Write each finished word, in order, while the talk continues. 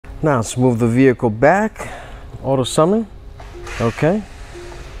Now let's move the vehicle back. Auto summon. Okay.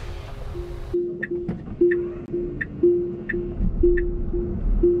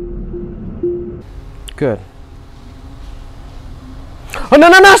 Good. Oh, no,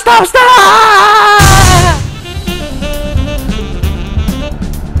 no, no, stop, stop!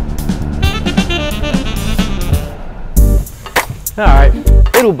 All right,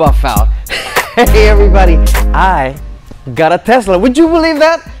 it'll buff out. Hey, everybody, I got a Tesla. Would you believe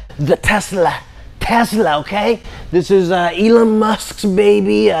that? The Tesla, okay? This is Elon Musk's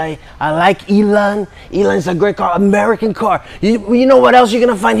baby. I like Elon. Elon's a great car, American car. You know what else you're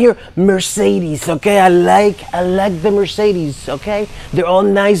gonna find here? Mercedes, okay? I like the Mercedes, okay? They're all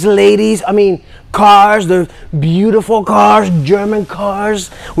nice ladies. I mean, cars, they're beautiful cars, German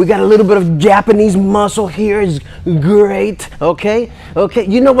cars. We got a little bit of Japanese muscle here. It's great, okay? Okay,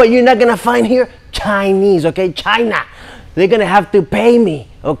 you know what you're not gonna find here? Chinese, okay? China. They're gonna have to pay me,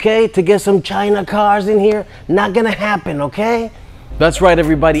 okay, to get some China cars in here. Not gonna happen, okay? That's right,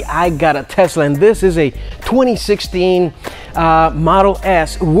 everybody. I got a Tesla, and this is a 2016 Model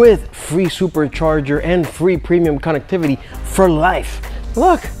S with free supercharger and free premium connectivity for life.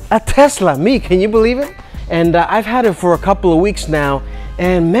 Look, a Tesla, me, can you believe it? And I've had it for a couple of weeks now,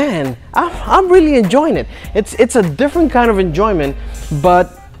 and man, I'm really enjoying it. It's a different kind of enjoyment,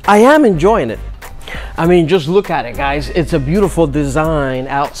 but I am enjoying it. I mean, just look at it, guys. It's a beautiful design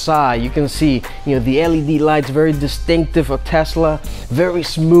outside. You can see, you know, the LED lights, very distinctive of Tesla, very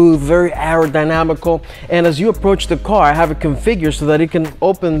smooth, very aerodynamical. And as you approach the car, I have it configured so that it can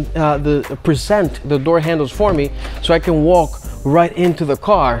open present the door handles for me, so I can walk right into the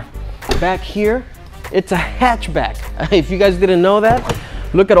car. Back here, it's a hatchback. If you guys didn't know that,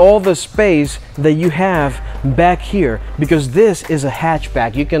 look at all the space that you have back here, because this is a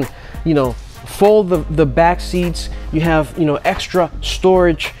hatchback. You can, you know, fold the back seats. You have, you know, extra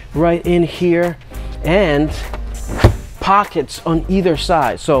storage right in here and pockets on either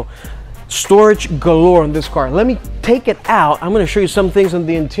side. So storage galore in this car. Let me take it out. I'm going to show you some things on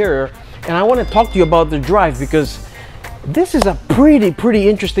the interior, and I want to talk to you about the drive, because this is a pretty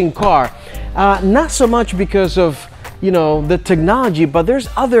interesting car. Not so much because of, you know, the technology, but there's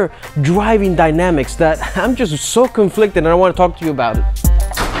other driving dynamics that I'm just so conflicted, and I want to talk to you about it.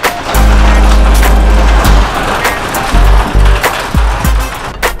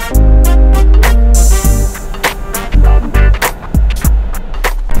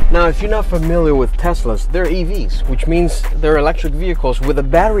 Now, if you're not familiar with Teslas, they're EVs, which means they're electric vehicles with a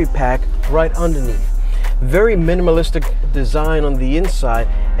battery pack right underneath. Very minimalistic design on the inside,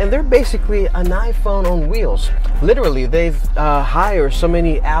 and they're basically an iPhone on wheels. Literally, they've hired so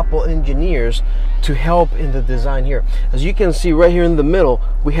many Apple engineers to help in the design here. As you can see right here in the middle,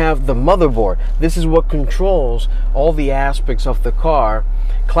 we have the motherboard. This is what controls all the aspects of the car: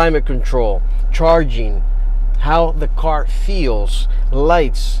 climate control, charging, how the car feels,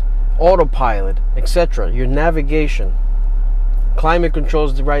 lights, autopilot, etc. Your navigation. Climate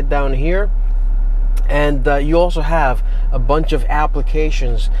controls right down here. And you also have a bunch of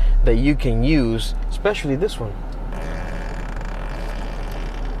applications that you can use, especially this one.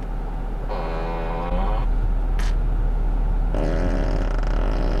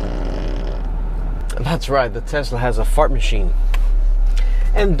 That's right, the Tesla has a fart machine.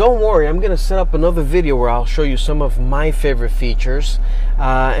 And don't worry, I'm gonna set up another video where I'll show you some of my favorite features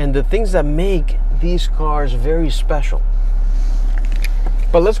and the things that make these cars very special.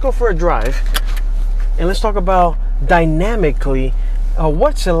 But let's go for a drive, and let's talk about dynamically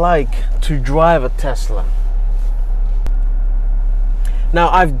what's it like to drive a Tesla. Now,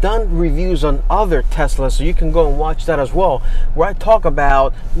 I've done reviews on other Teslas, so you can go and watch that as well, where I talk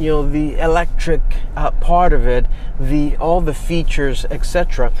about, you know, the electric part of it, all the features,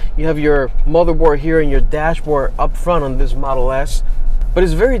 etc. You have your motherboard here and your dashboard up front on this Model S, but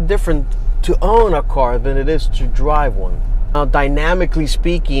it's very different to own a car than it is to drive one. Now, dynamically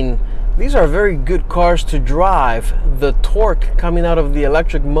speaking, these are very good cars to drive. The torque coming out of the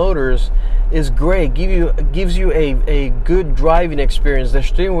electric motors is great. Gives you a good driving experience. The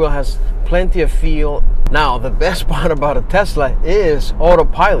steering wheel has plenty of feel. Now, the best part about a Tesla is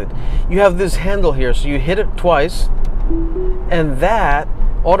autopilot. You have this handle here, so you hit it twice, and that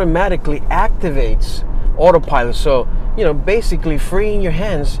automatically activates autopilot. So, you know, basically freeing your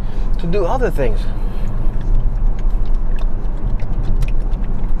hands to do other things.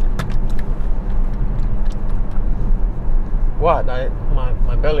 What?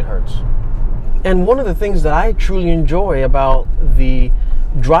 My belly hurts. And one of the things that I truly enjoy about the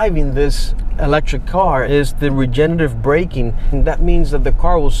driving this electric car is the regenerative braking. And that means that the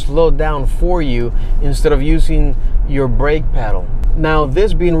car will slow down for you instead of using your brake pedal. Now,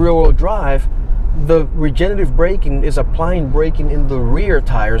 this being rear-wheel drive, the regenerative braking is applying braking in the rear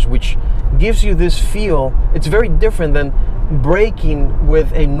tires, which gives you this feel. It's very different than braking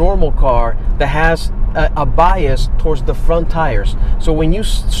with a normal car that has a bias towards the front tires. So when you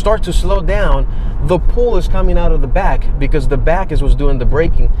start to slow down, the pull is coming out of the back because the back is what's doing the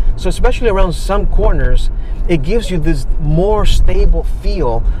braking. So especially around some corners, it gives you this more stable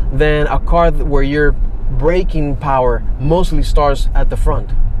feel than a car where your braking power mostly starts at the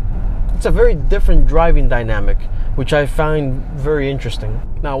front. It's a very different driving dynamic, which I find very interesting.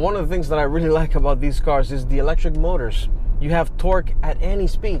 Now, one of the things that I really like about these cars is the electric motors. You have torque at any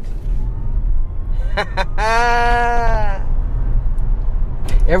speed.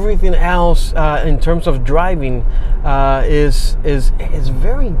 Everything else in terms of driving is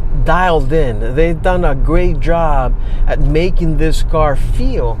very dialed in. They've done a great job at making this car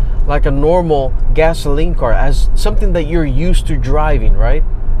feel like a normal gasoline car, as something that you're used to driving, right?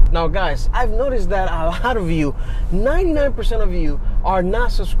 Now guys, I've noticed that a lot of you, 99% of you, are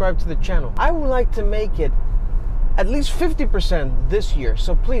not subscribed to the channel. I would like to make it at least 50% this year,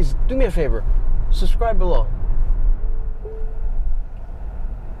 so please do me a favor, subscribe below.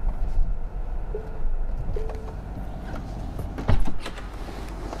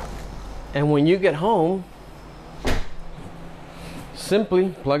 And when you get home,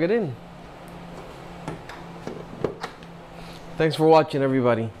 simply plug it in. Thanks for watching,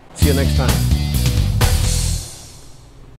 everybody. See you next time.